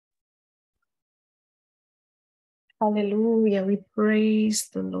Hallelujah. We praise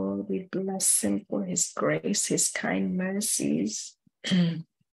the Lord. We bless him for his grace, his kind mercies. And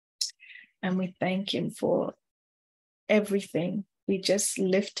we thank him for everything. We just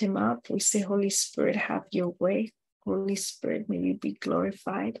lift him up. We say, Holy Spirit, have your way. Holy Spirit, may you be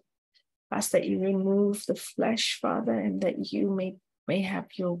glorified. Ask that you remove the flesh, Father, and that you may have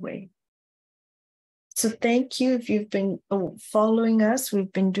your way. So thank you. If you've been following us,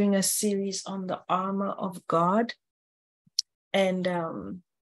 we've been doing a series on the armor of God. And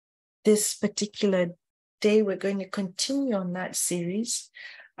this particular day, we're going to continue on that series.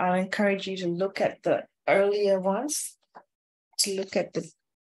 I'll encourage you to look at the earlier ones, to look at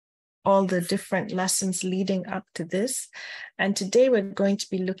all the different lessons leading up to this. And today we're going to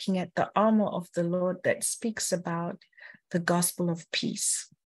be looking at the armor of the Lord that speaks about the gospel of peace.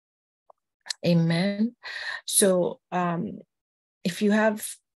 Amen. So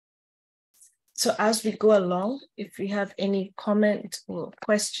So as we go along, if we have any comment or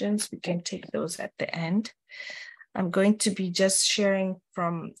questions, we can take those at the end. I'm going to be just sharing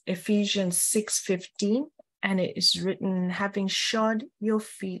from Ephesians 6:15, and it is written, having shod your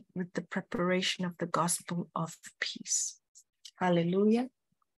feet with the preparation of the gospel of peace. Hallelujah.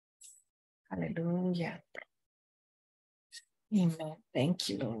 Hallelujah. Amen. Thank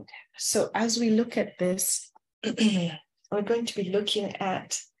you, Lord. So as we look at this, we're going to be looking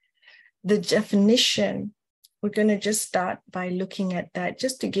at the definition. We're going to just start by looking at that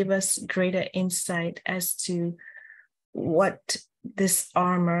just to give us greater insight as to what this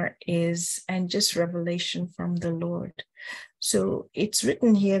armor is and just revelation from the Lord. So it's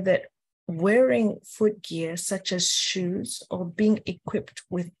written here that wearing footgear such as shoes or being equipped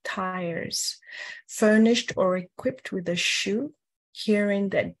with tires, furnished or equipped with a shoe, hearing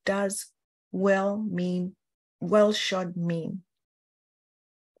that does well shod mean.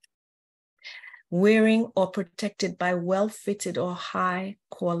 Wearing or protected by well-fitted or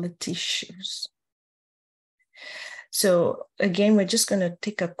high-quality shoes. So again, we're just going to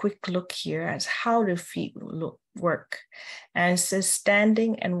take a quick look here at how the feet work. And it says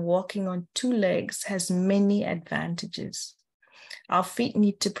standing and walking on two legs has many advantages. Our feet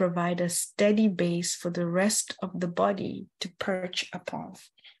need to provide a steady base for the rest of the body to perch upon.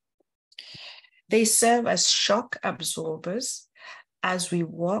 They serve as shock absorbers as we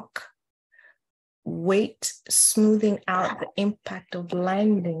walk, weight smoothing out the impact of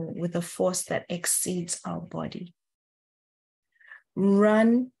landing with a force that exceeds our body.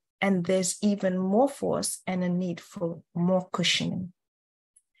 Run, and there's even more force and a need for more cushioning.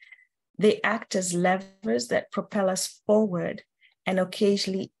 They act as levers that propel us forward and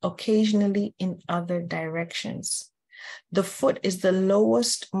occasionally in other directions. The foot is the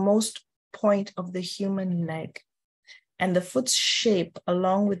most point of the human leg, and the foot's shape,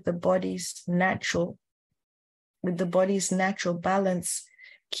 along with the body's natural balance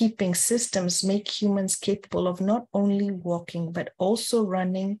keeping systems, make humans capable of not only walking, but also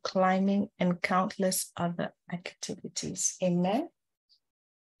running, climbing, and countless other activities. Amen.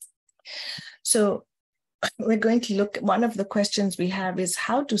 So we're going to look, one of the questions we have is,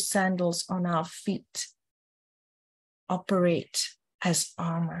 how do sandals on our feet operate as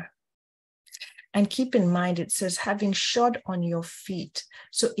armor? And keep in mind, it says having shod on your feet,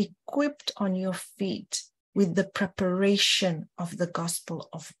 so equipped on your feet with the preparation of the gospel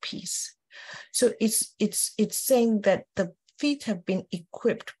of peace. So it's saying that the feet have been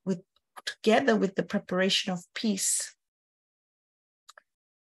equipped together with the preparation of peace.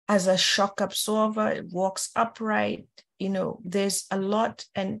 As a shock absorber, it walks upright. There's a lot,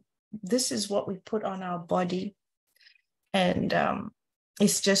 and this is what we put on our body. And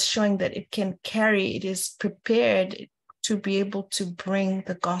it's just showing that it is prepared to be able to bring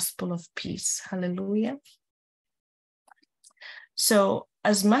the gospel of peace. Hallelujah. So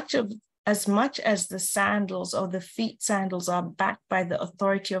as much as the sandals or the feet sandals are backed by the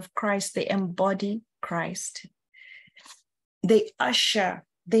authority of Christ, they embody Christ.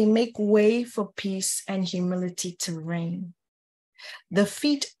 They make way for peace and humility to reign. The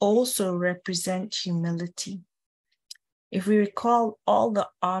feet also represent humility. If we recall all the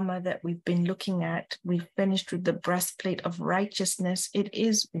armor that we've been looking at, we finished with the breastplate of righteousness. It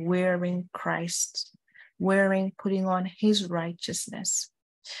is wearing Christ, putting on his righteousness.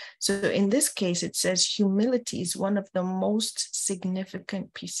 So in this case, it says humility is one of the most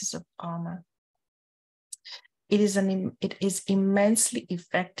significant pieces of armor. It is immensely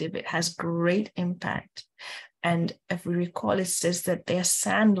effective. It has great impact. And if we recall, it says that they are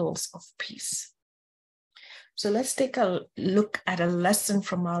sandals of peace. So let's take a look at a lesson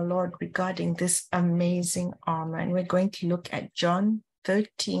from our Lord regarding this amazing armor. And we're going to look at John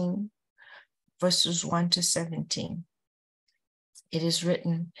 13, verses 1 to 17. It is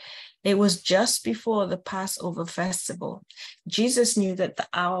written, it was just before the Passover festival. Jesus knew that the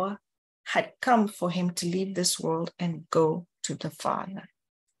hour had come for him to leave this world and go to the Father.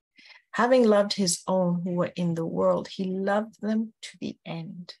 Having loved his own who were in the world, he loved them to the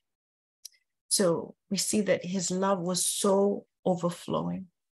end. So we see that his love was so overflowing.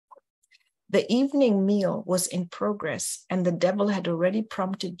 The evening meal was in progress, and the devil had already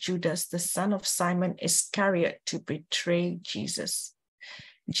prompted Judas, the son of Simon Iscariot, to betray Jesus.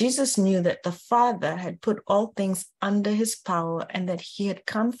 Jesus knew that the Father had put all things under his power and that he had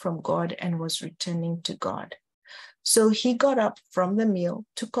come from God and was returning to God. So he got up from the meal,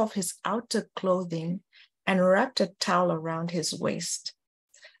 took off his outer clothing, and wrapped a towel around his waist.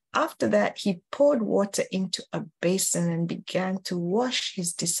 After that, he poured water into a basin and began to wash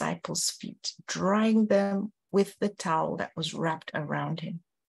his disciples' feet, drying them with the towel that was wrapped around him.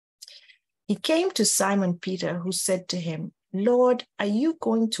 He came to Simon Peter, who said to him, "Lord, are you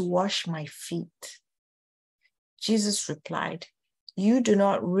going to wash my feet?" Jesus replied, "You do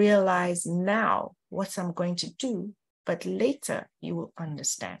not realize now what I'm going to do, but later you will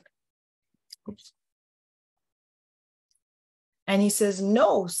understand." Oops. And he says,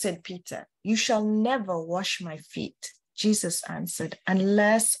 "No," said Peter, "you shall never wash my feet." Jesus answered,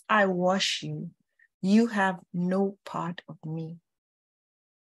 "Unless I wash you, you have no part of me."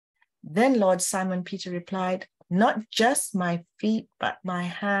 Then Lord Simon Peter replied, "Not just my feet, but my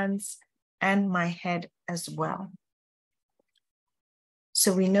hands and my head as well."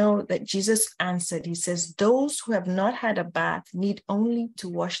 So we know that Jesus answered, he says, "Those who have not had a bath need only to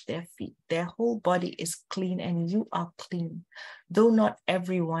wash their feet. Their whole body is clean, and you are clean, though not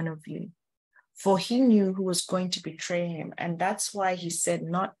every one of you." For he knew who was going to betray him, and that's why he said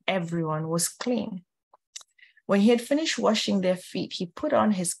not everyone was clean. When he had finished washing their feet, he put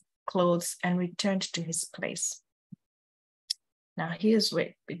on his clothes and returned to his place. Now, here's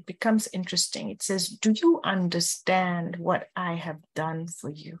where it becomes interesting. It says, "Do you understand what I have done for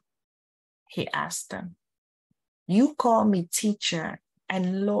you?" He asked them. "You call me teacher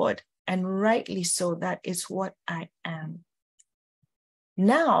and Lord, and rightly so, that is what I am.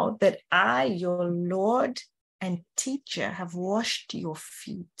 Now that I, your Lord and teacher, have washed your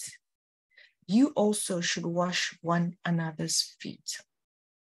feet, you also should wash one another's feet.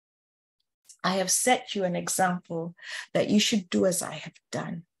 I have set you an example that you should do as I have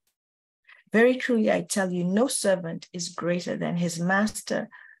done. Very truly, I tell you, no servant is greater than his master,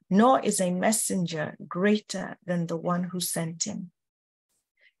 nor is a messenger greater than the one who sent him.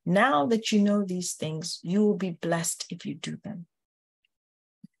 Now that you know these things, you will be blessed if you do them."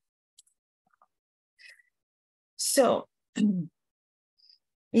 So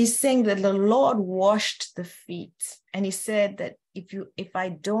he's saying that the Lord washed the feet, and he said that if I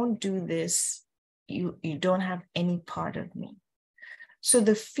don't do this, you don't have any part of me. So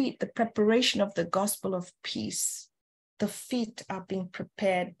the feet, the preparation of the gospel of peace, the feet are being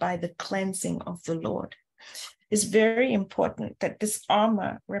prepared by the cleansing of the Lord. It's very important that this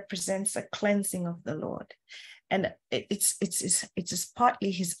armor represents a cleansing of the Lord. And it's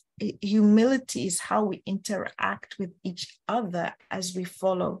partly his humility is how we interact with each other as we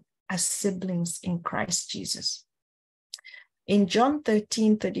follow as siblings in Christ Jesus. In John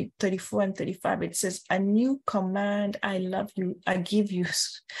 13, 34 and 35, it says, "A new command I give you,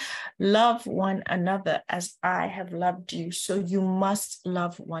 love one another as I have loved you. So you must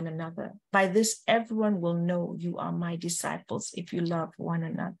love one another. By this, everyone will know you are my disciples if you love one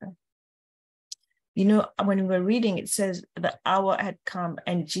another." You know, when we were reading, it says the hour had come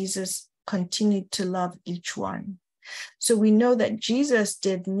and Jesus continued to love each one. So we know that Jesus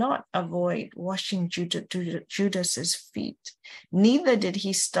did not avoid washing Judas's feet. Neither did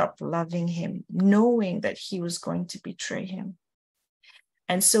he stop loving him, knowing that he was going to betray him.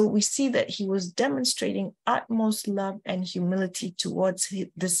 And so we see that he was demonstrating utmost love and humility towards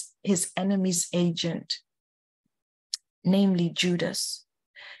his enemy's agent, namely Judas.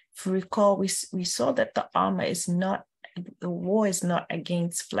 If you recall, we saw that the war is not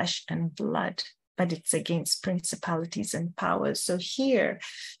against flesh and blood, but it's against principalities and powers. So here,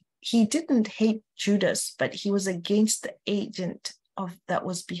 he didn't hate Judas, but he was against the agent that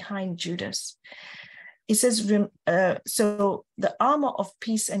was behind Judas. It says, so the armor of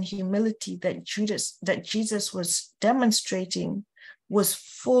peace and humility that Jesus was demonstrating was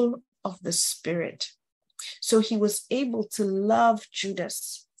full of the Spirit. So he was able to love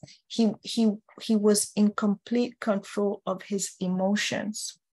Judas. He was in complete control of his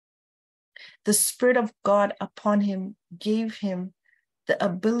emotions. The Spirit of God upon him gave him the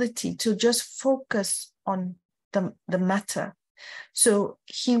ability to just focus on the matter. So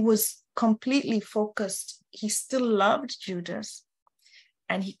he was completely focused. He still loved Judas,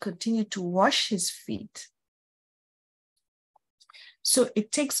 and he continued to wash his feet. So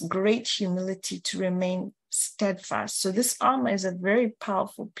it takes great humility to remain steadfast. So this armor is a very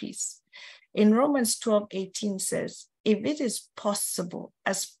powerful piece. In Romans 12:18 says, if it is possible,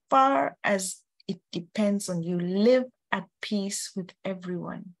 as far as it depends on you, live at peace with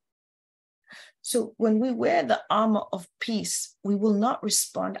everyone. So when we wear the armor of peace, we will not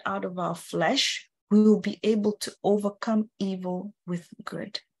respond out of our flesh. We will be able to overcome evil with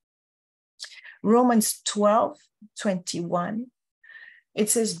good. Romans 12:21, it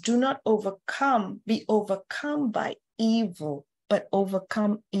says, do not be overcome by evil, but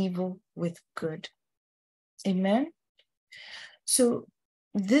overcome evil with good. Amen. So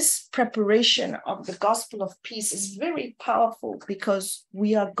this preparation of the gospel of peace is very powerful, because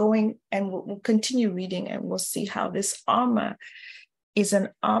we are going, and we'll continue reading, and we'll see how this armor is an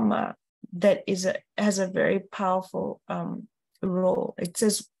armor that has a very powerful role. It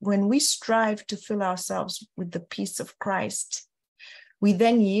says, when we strive to fill ourselves with the peace of Christ, we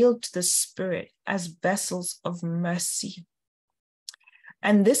then yield to the Spirit as vessels of mercy.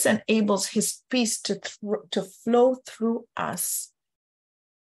 And this enables his peace to flow through us,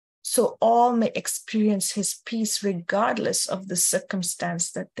 so all may experience his peace regardless of the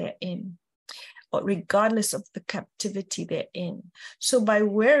circumstance that they're in, or regardless of the captivity they're in. So by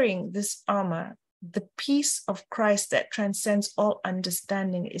wearing this armor, the peace of Christ that transcends all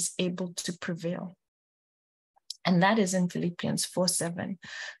understanding is able to prevail. And that is in Philippians 4:7.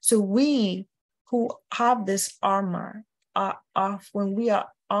 So we who have this armor are when we are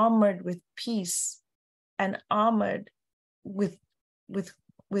armored with peace and armored with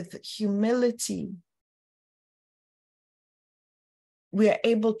humility, we are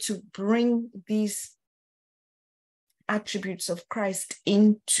able to bring these attributes of Christ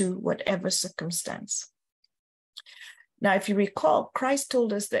into whatever circumstance. Now, if you recall, Christ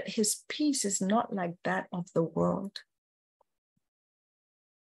told us that his peace is not like that of the world.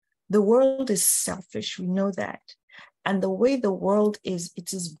 The world is selfish, we know that. And the way the world is,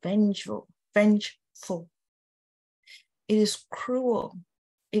 it is vengeful. It is cruel.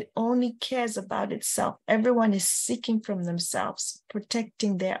 It only cares about itself. Everyone is seeking from themselves,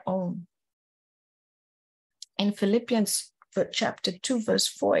 protecting their own. In Philippians chapter 2, verse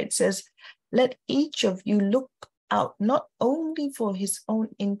 4, it says, let each of you look out not only for his own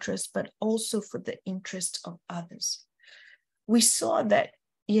interest, but also for the interest of others. We saw that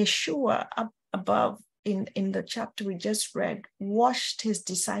Yeshua up above in the chapter we just read, washed his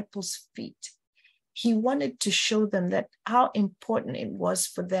disciples' feet. He wanted to show them that how important it was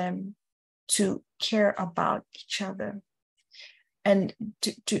for them to care about each other. And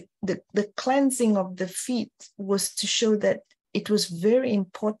the cleansing of the feet was to show that it was very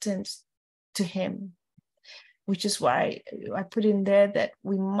important to him, which is why I put in there that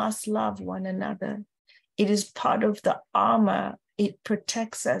we must love one another. It is part of the armor. It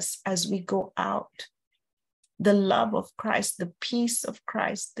protects us as we go out. The love of Christ, the peace of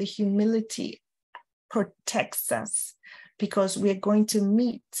Christ, the humility protects us, because we're going to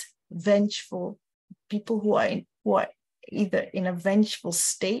meet vengeful people who are either in a vengeful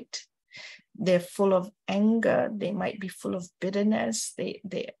state. They're full of anger. They might be full of bitterness. Maybe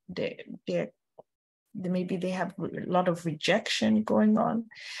they have a lot of rejection going on.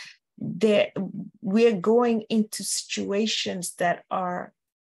 We're going into situations that are,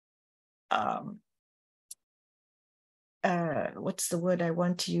 what's the word I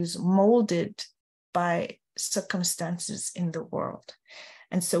want to use? Molded by circumstances in the world.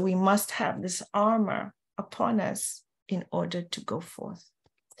 And so we must have this armor upon us in order to go forth.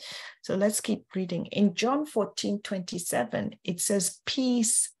 So let's keep reading. In John 14:27, it says,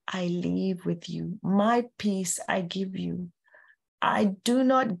 peace I leave with you. My peace I give you. I do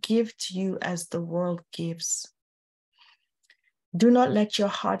not give to you as the world gives. Do not let your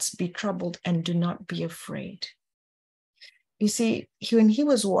hearts be troubled, and do not be afraid. You see, when he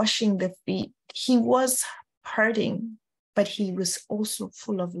was washing the feet, he was hurting, but he was also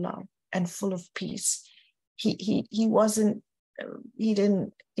full of love and full of peace. He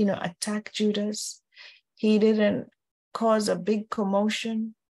didn't, attack Judas. He didn't cause a big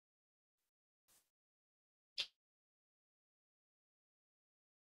commotion.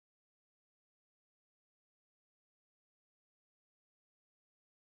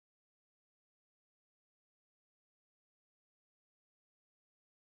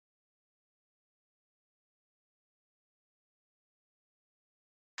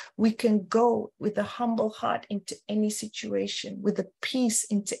 We can go with a humble heart into any situation, with a peace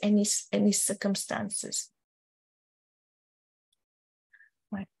into any circumstances.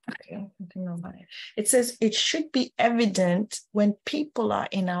 It says it should be evident when people are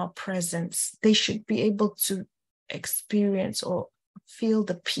in our presence, they should be able to experience or feel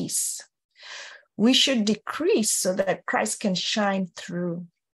the peace. We should decrease so that Christ can shine through.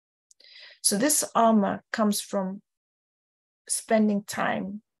 So this armor comes from spending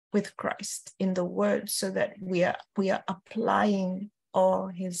time with Christ in the Word, so that we are applying all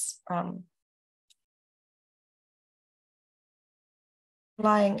his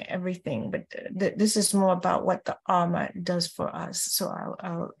applying everything. But this is more about what the armor does for us. So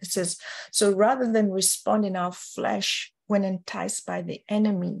it says, so rather than respond in our flesh when enticed by the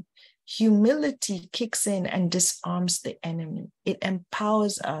enemy, humility kicks in and disarms the enemy. It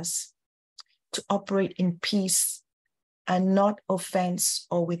empowers us to operate in peace and not offense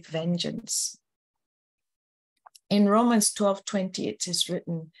or with vengeance. In Romans 12:20, it is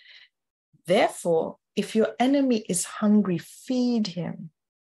written, therefore, if your enemy is hungry, feed him.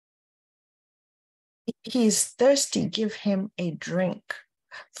 If he is thirsty, give him a drink.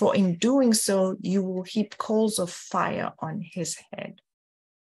 For in doing so, you will heap coals of fire on his head.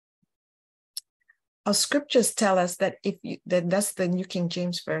 Our scriptures tell us that that's the New King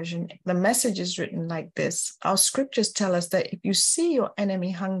James Version. The Message is written like this. Our scriptures tell us that if you see your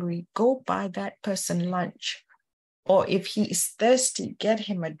enemy hungry, go buy that person lunch. Or if he is thirsty, get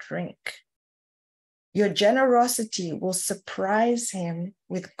him a drink. Your generosity will surprise him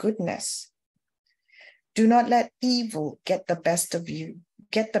with goodness. Do not let evil get the best of you.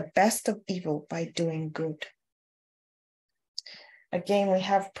 Get the best of evil by doing good. Again, we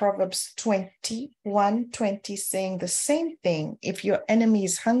have Proverbs 21:20 saying the same thing. If your enemy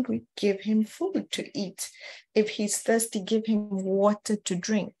is hungry, give him food to eat. If he's thirsty, give him water to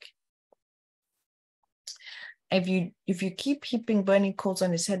drink. If you keep heaping burning coals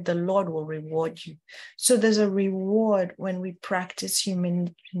on his head, the Lord will reward you. So there's a reward when we practice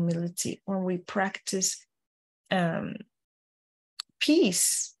humility, when we practice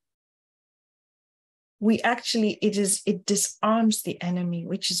peace. It disarms the enemy,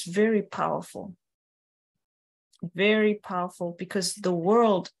 which is very powerful. Very powerful, because the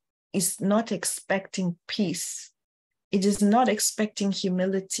world is not expecting peace. It is not expecting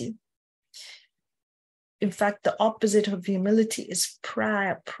humility. In fact, the opposite of humility is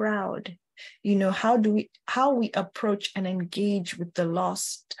proud. You know, how we approach and engage with the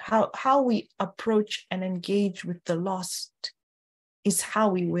lost, how we approach and engage with the lost is how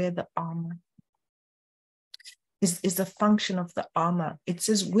we wear the armor. Is the function of the armor. It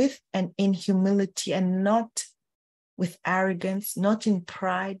says with and in humility, and not with arrogance, not in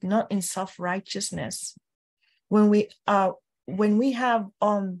pride, not in self-righteousness. When we have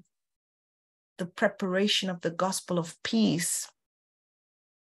on the preparation of the gospel of peace,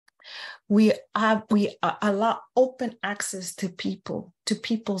 we allow open access to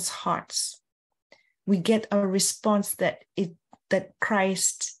people's hearts. We get a response that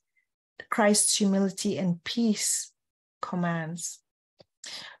Christ's humility and peace commands.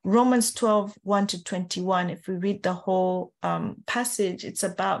 Romans 12:1-21, if we read the whole passage, it's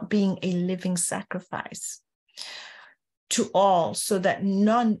about being a living sacrifice to all, so that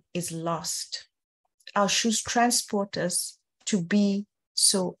none is lost. Our shoes transport us to be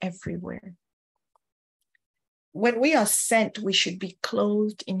so everywhere. When we are sent, we should be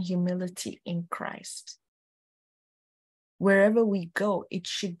clothed in humility in Christ. Wherever we go, it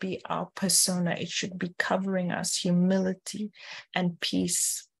should be our persona. It should be covering us, humility and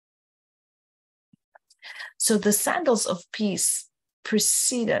peace. So the sandals of peace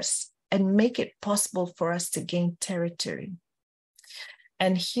precede us and make it possible for us to gain territory.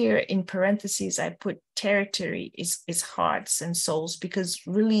 And here in parentheses, I put territory is hearts and souls, because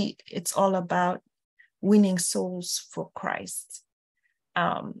really it's all about winning souls for Christ.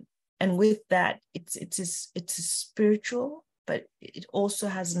 And with that, it's a spiritual, but it also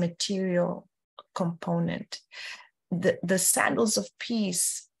has material component. The sandals of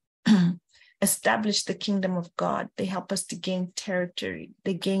peace establish the kingdom of God. They help us to gain territory.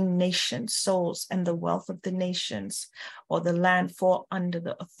 They gain nations, souls, and the wealth of the nations or the land fall under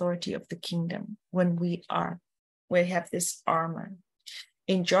the authority of the kingdom when we have this armor.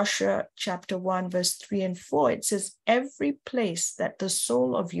 In Joshua chapter 1, verse 3 and 4, it says, every place that the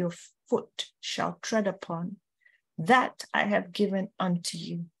sole of your foot shall tread upon, that I have given unto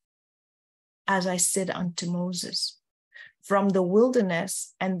you, as I said unto Moses, from the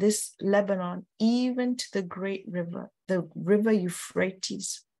wilderness and this Lebanon, even to the great river, the river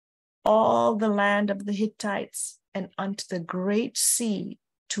Euphrates, all the land of the Hittites, and unto the great sea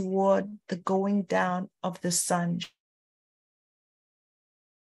toward the going down of the sun.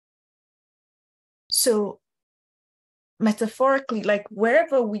 So metaphorically, like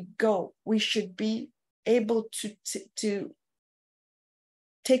wherever we go, we should be able to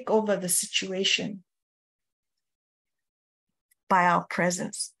take over the situation by our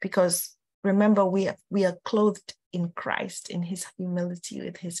presence, because remember, we are clothed in Christ, in his humility,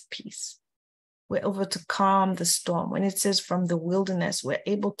 with his peace. We're able to calm the storm. When it says from the wilderness, we're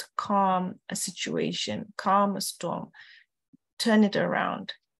able to calm a situation, calm a storm, turn it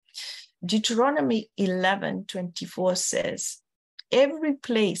around. Deuteronomy 11:24 says, every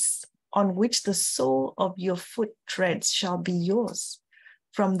place on which the sole of your foot treads shall be yours,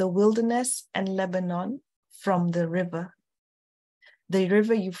 from the wilderness and Lebanon, from the river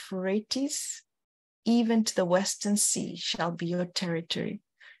Euphrates, even to the western sea shall be your territory.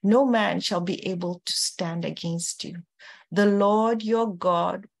 No man shall be able to stand against you. The Lord your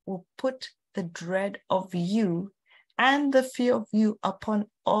God will put the dread of you and the fear of you upon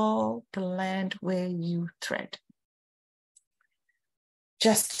all the land where you tread.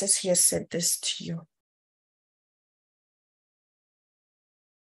 Just as he has said this to you.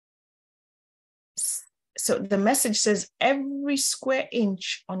 So the message says every square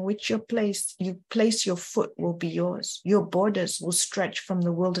inch on which you place your foot will be yours. Your borders will stretch from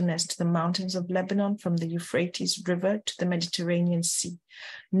the wilderness to the mountains of Lebanon, from the Euphrates River to the Mediterranean Sea.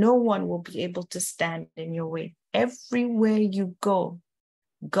 No one will be able to stand in your way. Everywhere you go,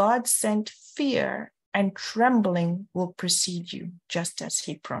 God sent fear and trembling will precede you, just as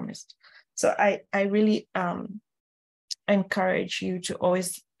he promised. So I really encourage you to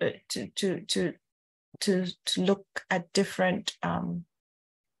always to look at different of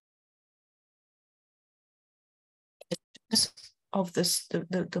this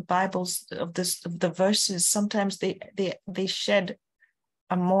the Bibles of the verses. Sometimes they shed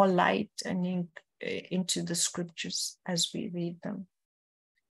a more light and into the scriptures as we read them.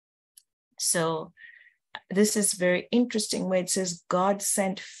 So this is very interesting where it says God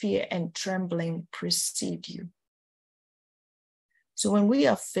sent fear and trembling precede you. So when we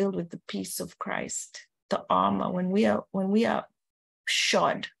are filled with the peace of Christ, the armor, when we are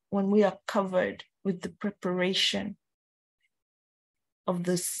shod, when we are covered with the preparation of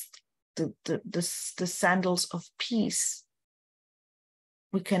the sandals of peace,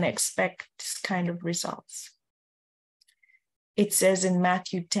 we can expect this kind of results. It says in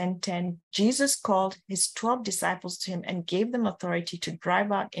Matthew 10:10, Jesus called his 12 disciples to him and gave them authority to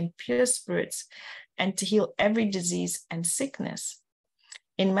drive out impure spirits and to heal every disease and sickness.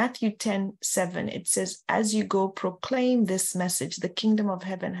 In Matthew 10:7, it says, as you go, proclaim this message, the kingdom of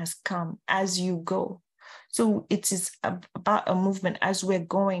heaven has come, as you go. So it is about a movement as we're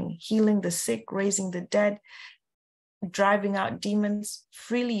going, healing the sick, raising the dead, driving out demons.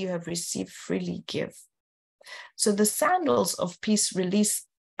 Freely you have received, freely give. So the sandals of peace release,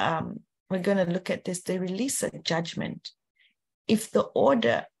 we're going to look at this, they release a judgment. If the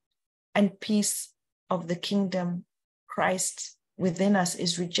order and peace of the kingdom, Christ within us,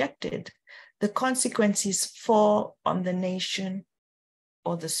 is rejected, the consequences fall on the nation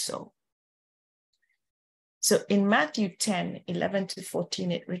or the soul. So in Matthew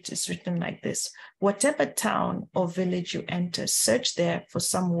 10:11-14, it is written like this: whatever town or village you enter, search there for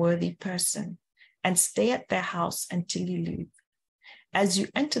some worthy person and stay at their house until you leave. As you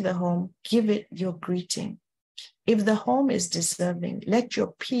enter the home, give it your greeting. If the home is deserving, let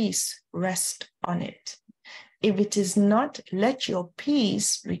your peace rest on it. If it is not, let your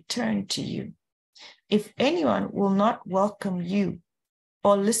peace return to you. If anyone will not welcome you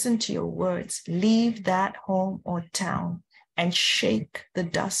or listen to your words, leave that home or town and shake the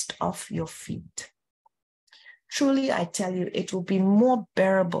dust off your feet. Truly, I tell you, it will be more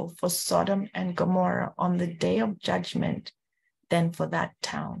bearable for Sodom and Gomorrah on the day of judgment than for that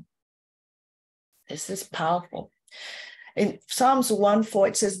town. This is powerful. In Psalms 1:4,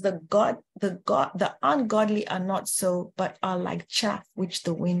 it says, the ungodly are not so, but are like chaff which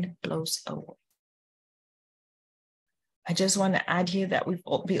the wind blows away. I just want to add here that we've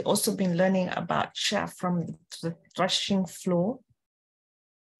also been learning about chaff from the threshing floor.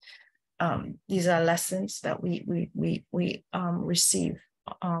 These are lessons that we receive.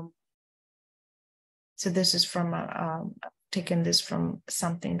 So this is from taken this from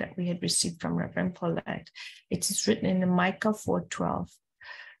something that we had received from Reverend Paulette. It is written in Micah 4:12.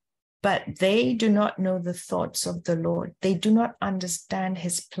 But they do not know the thoughts of the Lord. They do not understand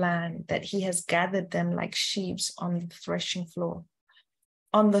his plan, that he has gathered them like sheaves on the threshing floor.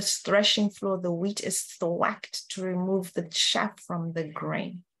 On the threshing floor, the wheat is thwacked to remove the chaff from the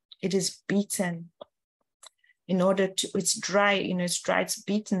grain. It is beaten. in order to, it's dry, it's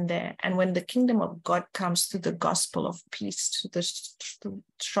beaten there. And when the kingdom of God comes through the gospel of peace,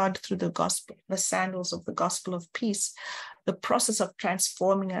 trod through the gospel, the sandals of the gospel of peace, the process of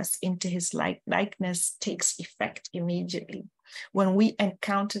transforming us into his likeness takes effect immediately. When we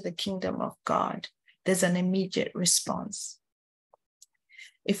encounter the kingdom of God, there's an immediate response.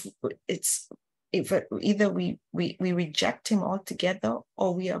 If either we reject him altogether,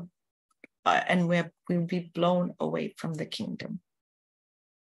 or we are we'll be blown away from the kingdom.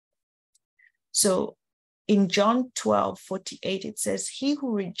 So in John 12:48, it says, "He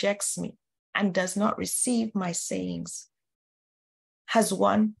who rejects me and does not receive my sayings has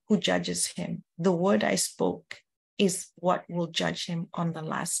one who judges him. The word I spoke is what will judge him on the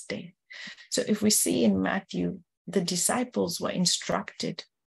last day." So if we see in Matthew, the disciples were instructed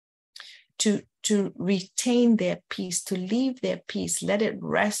to retain their peace, to leave their peace, let it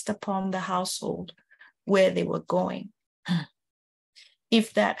rest upon the household where they were going.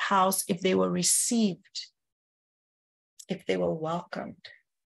 If that house, if they were received, if they were welcomed.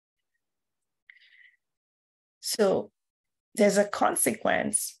 So there's a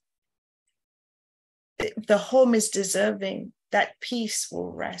consequence. If the home is deserving, that peace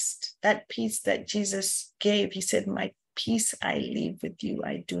will rest. That peace that Jesus gave, he said, "My peace I leave with you,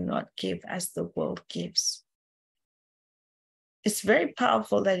 I do not give as the world gives." It's very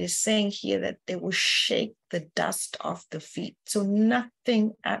powerful that he's saying here that they will shake the dust off the feet. So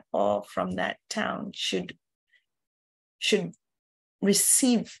nothing at all from that town should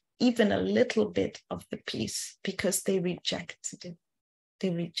receive even a little bit of the peace, because they rejected it. They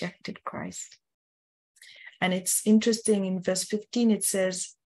rejected Christ. And it's interesting, in verse 15, it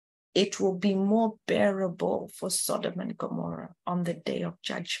says, "It will be more bearable for Sodom and Gomorrah on the day of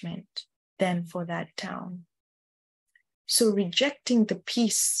judgment than for that town." So rejecting the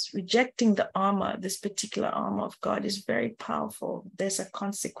peace, rejecting the armor, this particular armor of God, is very powerful. There's a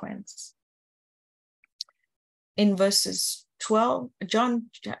consequence. In verses 12, John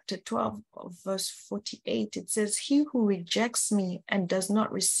chapter 12, verse 48, it says, "He who rejects me and does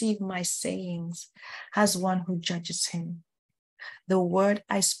not receive my sayings has one who judges him. The word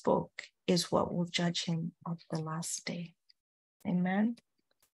I spoke is what will judge him on the last day." Amen.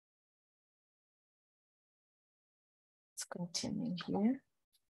 Let's continue here.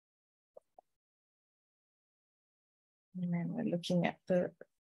 Amen. We're looking at the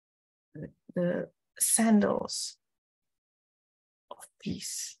sandals of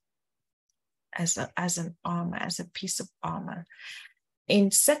peace as an armor, as a piece of armor. In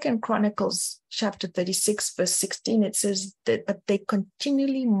 2 Chronicles chapter 36, verse 16, it says that, "But they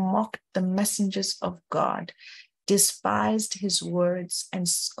continually mocked the messengers of God, despised his words, and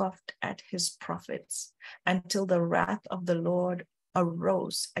scoffed at his prophets, until the wrath of the Lord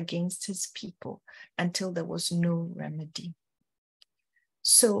arose against his people, until there was no remedy."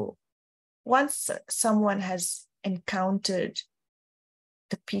 So once someone has encountered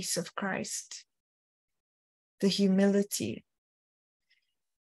the peace of Christ, the humility,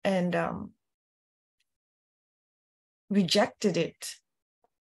 and rejected it,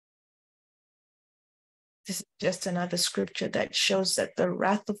 this is just another scripture that shows that the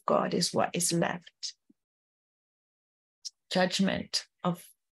wrath of God is what is left. Judgment of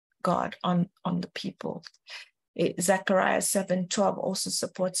God on the people. Zechariah 7:12 also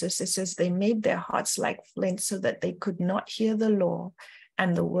supports this. It says, "They made their hearts like flint so that they could not hear the law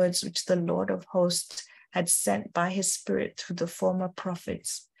and the words which the Lord of hosts had sent by his spirit through the former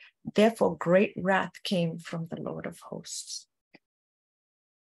prophets. Therefore, great wrath came from the Lord of hosts."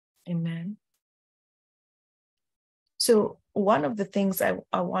 Amen. So one of the things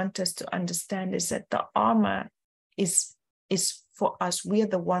I want us to understand is that the armor is for us. We are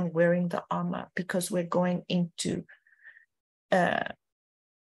the one wearing the armor because we're going into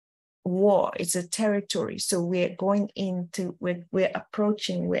war. It's a territory. So we're going into, we're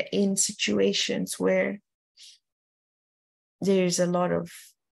approaching, we're in situations where there's a lot of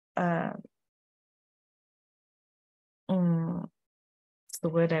what's the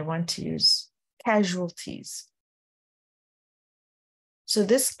word I want to use? Casualties. So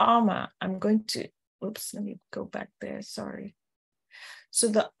this armor, I'm going to, oops, let me go back there, sorry. So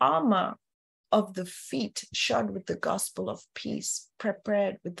the armor of the feet shod with the gospel of peace,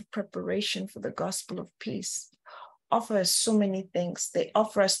 prepared with the preparation for the gospel of peace, offers so many things. They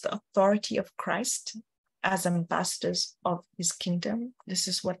offer us the authority of Christ as ambassadors of his kingdom. This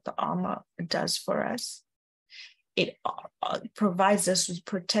is what the armor does for us. It provides us with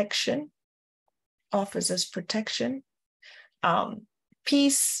protection, offers us protection,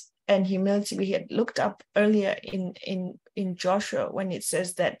 peace and humility. We had looked up earlier in Joshua when it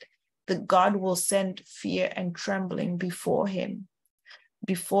says that the God will send fear and trembling before him,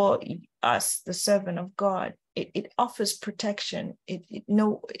 before us, the servant of God. It offers protection.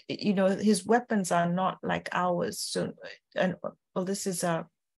 His weapons are not like ours. So, this is an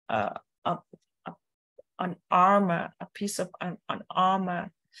armor, a piece of an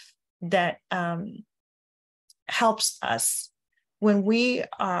armor that helps us when we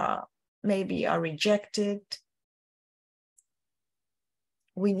maybe are rejected.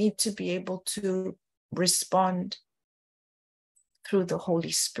 We need to be able to respond through the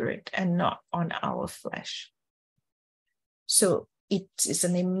Holy Spirit and not on our flesh. So it is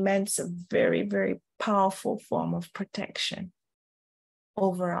an immense, very, very powerful form of protection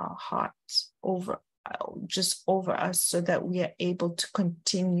over our hearts, over us, so that we are able to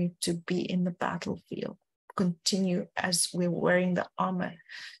continue to be in the battlefield, continue as we're wearing the armor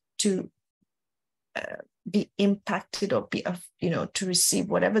to be impacted or to receive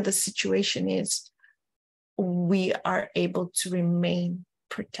whatever the situation is. We are able to remain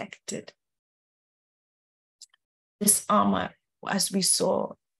protected. This armor, as we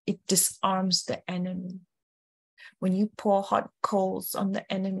saw, it disarms the enemy. When you pour hot coals on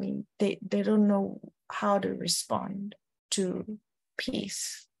the enemy, they don't know how to respond to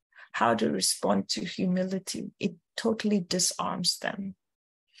peace, how to respond to humility. It totally disarms them,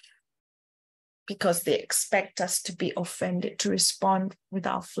 because they expect us to be offended, to respond with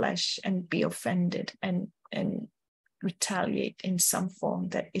our flesh and be offended and retaliate in some form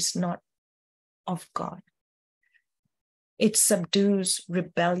that is not of God. It subdues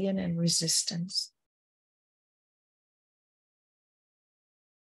rebellion and resistance.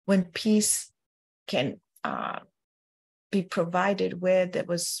 When peace can be provided where there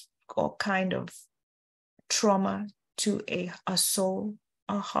was all kind of trauma to a soul,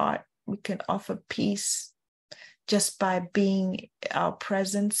 a heart, we can offer peace just by being our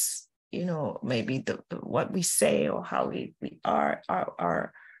presence, maybe what we say or how we are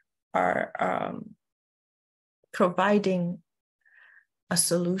providing a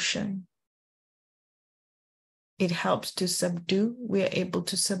solution. It helps to subdue. We are able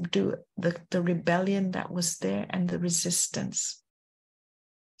to subdue the rebellion that was there and the resistance.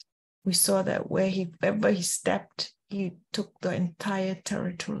 We saw that wherever he stepped, he took the entire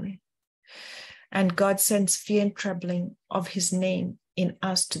territory. And God sends fear and trembling of his name in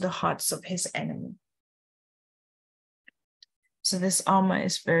us to the hearts of his enemy. So this armor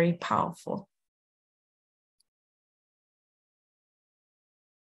is very powerful.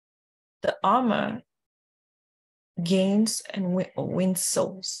 The armor gains and wins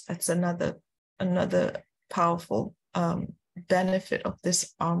souls. That's another powerful benefit of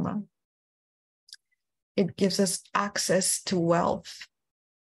this armor. It gives us access to wealth.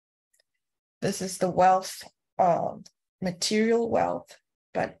 This is the wealth, material wealth,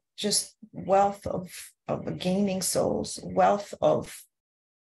 but just wealth of gaining souls, wealth of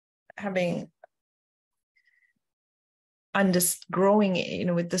having growing,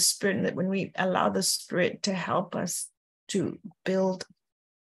 with the Spirit. That when we allow the Spirit to help us to build,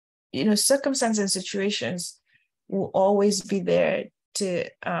 circumstances and situations will always be there to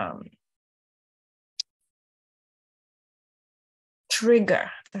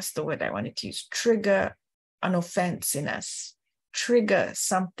trigger, that's the word I wanted to use, trigger an offense in us, trigger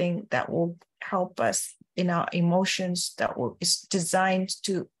something that will help us in our emotions, is designed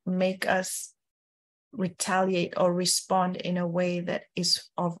to make us retaliate or respond in a way that is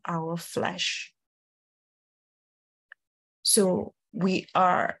of our flesh. So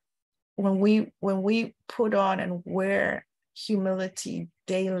when we put on and wear humility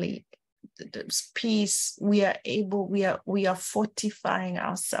daily, peace, we are fortifying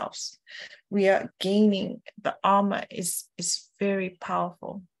ourselves. We are gaining. The armor is very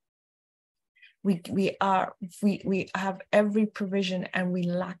powerful. We have every provision and we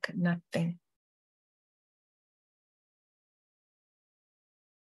lack nothing.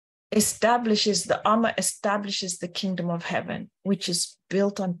 The armor establishes the kingdom of heaven, which is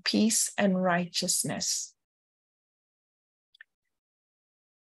built on peace and righteousness.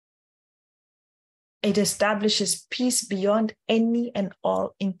 It establishes peace beyond any and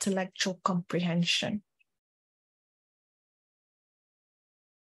all intellectual comprehension,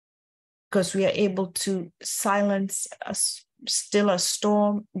 because we are able to silence still a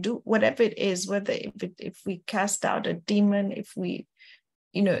storm, do whatever it is, whether if we cast out a demon, if we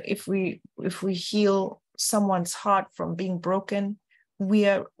heal someone's heart from being broken, we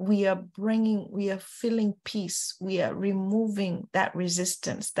are filling peace. We are removing that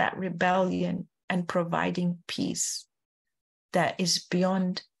resistance, that rebellion, and providing peace that is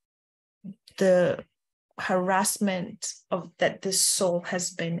beyond harassment of that this soul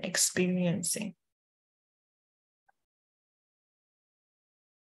has been experiencing.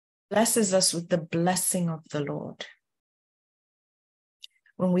 Blesses us with the blessing of the Lord.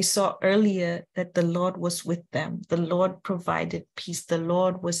 When we saw earlier that the Lord was with them, the Lord provided peace, the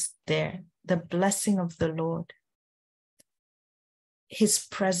Lord was there, the blessing of the Lord, his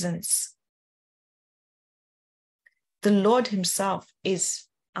presence. The Lord himself is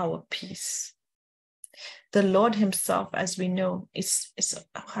our peace. The Lord himself, as we know,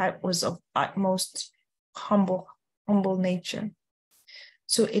 was of utmost humble nature.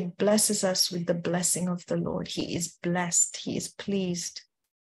 So it blesses us with the blessing of the Lord. He is blessed. He is pleased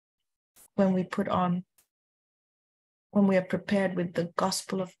when we are prepared with the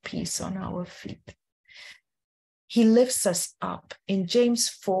gospel of peace on our feet. He lifts us up. In James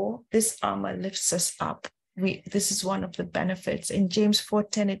 4, this armor lifts us up. This is one of the benefits. In James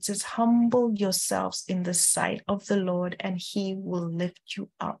 4:10, it says, humble yourselves in the sight of the Lord and he will lift you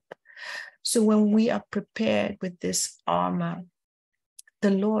up. So when we are prepared with this armor,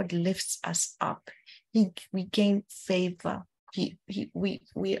 the Lord lifts us up. We gain favor. He's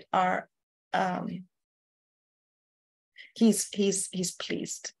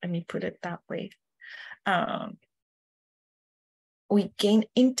pleased. Let me put it that way. We gain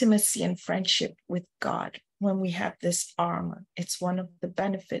intimacy and friendship with God when we have this armor. It's one of the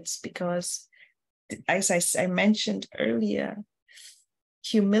benefits because, as I mentioned earlier,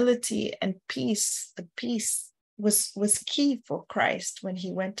 humility and peace, the peace was key for Christ when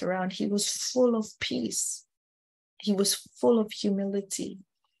he went around. He was full of peace. He was full of humility.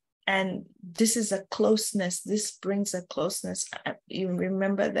 And this is a closeness. This brings a closeness. You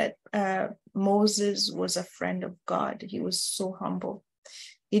remember that Moses was a friend of God. He was so humble.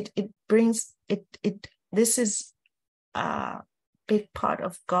 This is a big part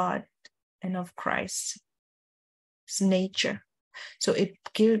of God and of Christ's nature. So it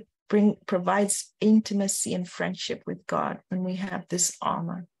provides intimacy and friendship with God when we have this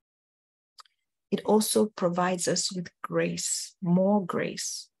armor. It also provides us with grace, more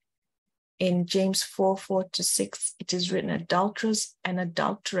grace. In James 4:4-6, it is written, adulterers and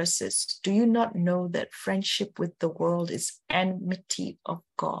adulteresses, do you not know that friendship with the world is enmity of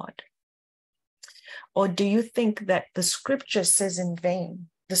God? Or do you think that the scripture says in vain,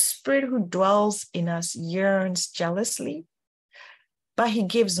 the spirit who dwells in us yearns jealously, but he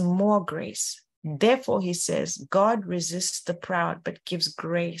gives more grace. Therefore, he says, God resists the proud, but gives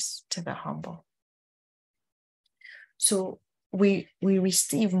grace to the humble. So we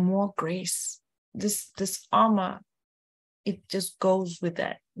receive more grace. This armor, it just goes with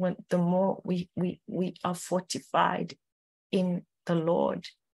that. When the more we are fortified in the Lord,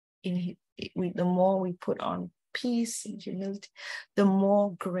 the more we put on peace and humility, the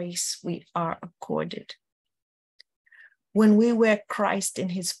more grace we are accorded. When we wear Christ in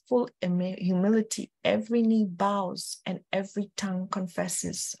his full humility, every knee bows and every tongue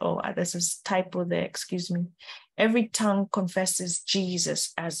confesses. Oh, there's a typo there, excuse me. Every tongue confesses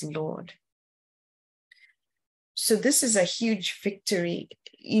Jesus as Lord. So this is a huge victory.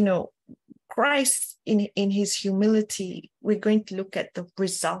 You know, Christ in his humility, we're going to look at the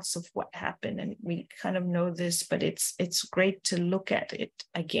results of what happened. And we kind of know this, but it's great to look at it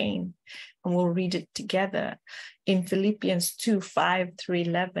again. And we'll read it together. In Philippians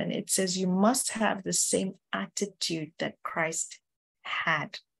 2:5-11, it says, you must have the same attitude that Christ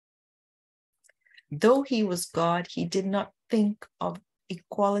had. Though he was God, he did not think of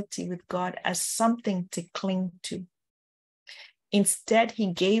equality with God as something to cling to. Instead, he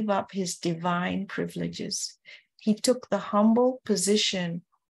gave up his divine privileges. He took the humble position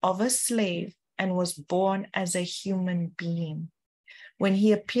of a slave and was born as a human being. When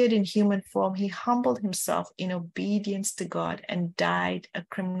he appeared in human form, he humbled himself in obedience to God and died a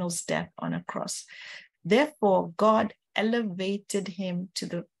criminal's death on a cross. Therefore, God elevated him to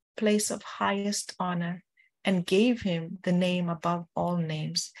the place of highest honor and gave him the name above all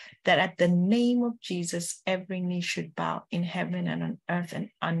names, that at the name of Jesus, every knee should bow in heaven and on earth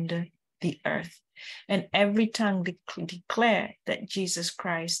and under the earth, and every tongue declare that Jesus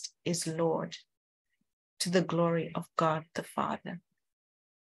Christ is Lord, to the glory of God the Father.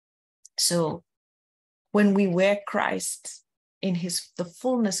 So when we wear Christ in the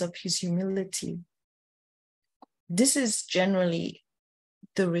fullness of his humility, this is generally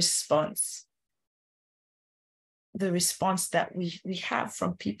the response that we have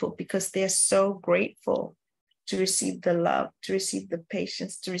from people, because they're so grateful to receive the love, to receive the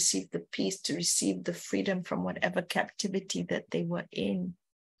patience, to receive the peace, to receive the freedom from whatever captivity that they were in,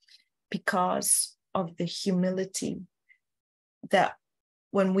 because of the humility that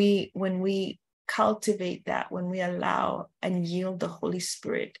when we cultivate that, when we allow and yield the Holy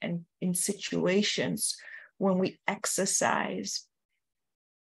Spirit, and in situations when we exercise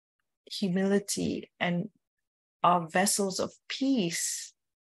humility and are vessels of peace,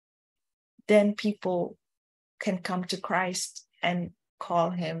 then people can come to Christ and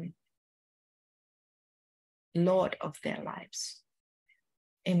call him Lord of their lives.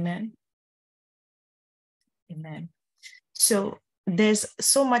 Amen. Amen. So there's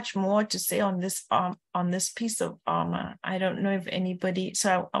so much more to say on this piece of armor. I don't know if anybody,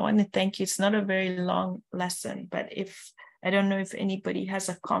 so I want to thank you. It's not a very long lesson, but I don't know if anybody has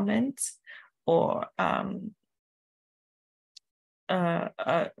a comment or a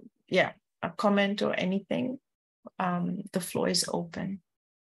comment or anything. The floor is open.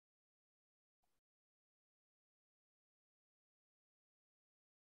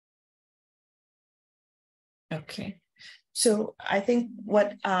 Okay. So I think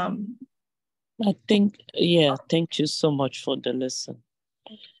thank you so much for the lesson.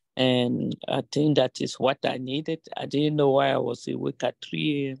 And I think that is what I needed. I didn't know why I was awake at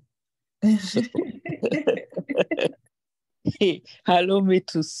 3 a.m. So allow me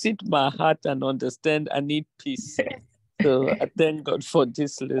to sit my heart and understand I need peace. So I thank God for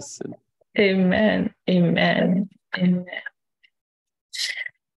this lesson. Amen. Amen. Amen.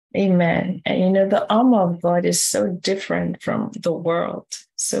 Amen. And the armor of God is so different from the world.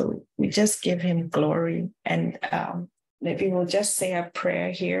 So we just give him glory. And maybe we'll just say a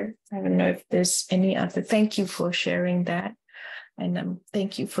prayer here. I don't know if there's any other. Thank you for sharing that. And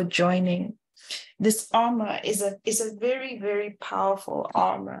thank you for joining. This armor is a very, very powerful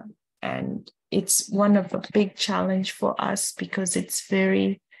armor. And it's one of a big challenge for us, because it's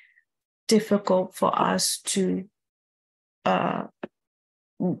very difficult for us to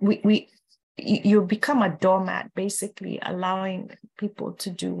you become a doormat, basically allowing people to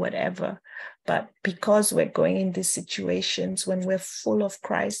do whatever. But because we're going in these situations, when we're full of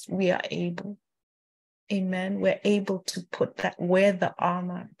Christ, we are able. Amen. We're able to wear the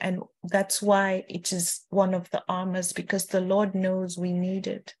armor. And that's why it is one of the armors, because the Lord knows we need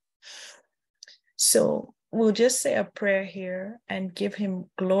it. So we'll just say a prayer here and give him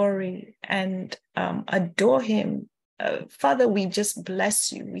glory and adore him. Father, we just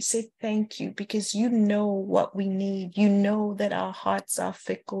bless you. We say thank you, because you know what we need. You know that our hearts are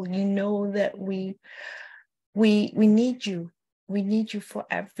fickle. You know that we need you. We need you for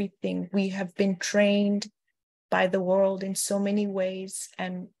everything. We have been trained by the world in so many ways,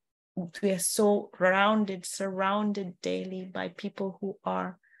 and we are so surrounded daily by people who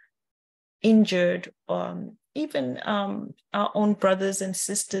are injured, even our own brothers and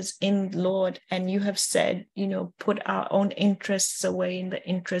sisters in Lord. And you have said, put our own interests away in the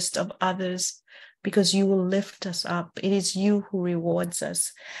interest of others, because you will lift us up. It is you who rewards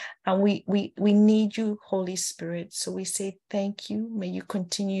us. And we need you, Holy Spirit. So we say thank you. May you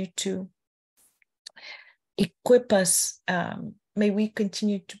continue to equip us. May we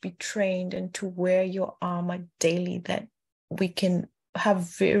continue to be trained and to wear your armor daily, that we can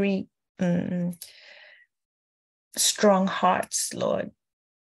have very strong hearts, Lord,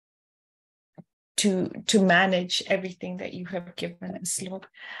 to manage everything that you have given us, Lord.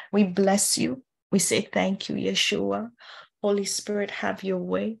 We bless you. We say thank you, Yeshua. Holy Spirit, have your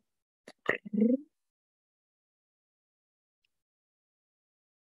way.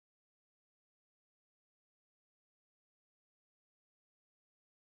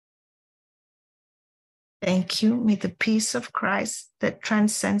 Thank you. May the peace of Christ that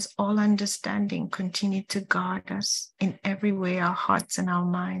transcends all understanding continue to guard us in every way, our hearts and our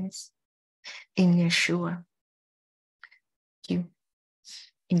minds. In Yeshua. Thank you.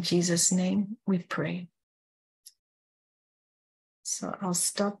 In Jesus' name we pray. So I'll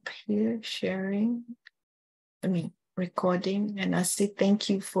stop here recording, and I say thank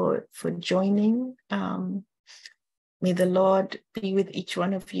you for joining. May the Lord be with each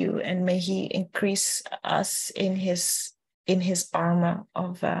one of you, and may he increase us in his armor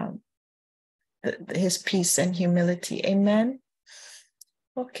of his peace and humility. Amen.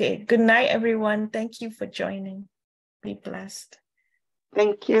 Okay. Good night, everyone. Thank you for joining. Be blessed.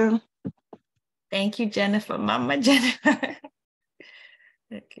 Thank you. Thank you, Jennifer. Mama Jennifer.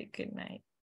 Okay, good night.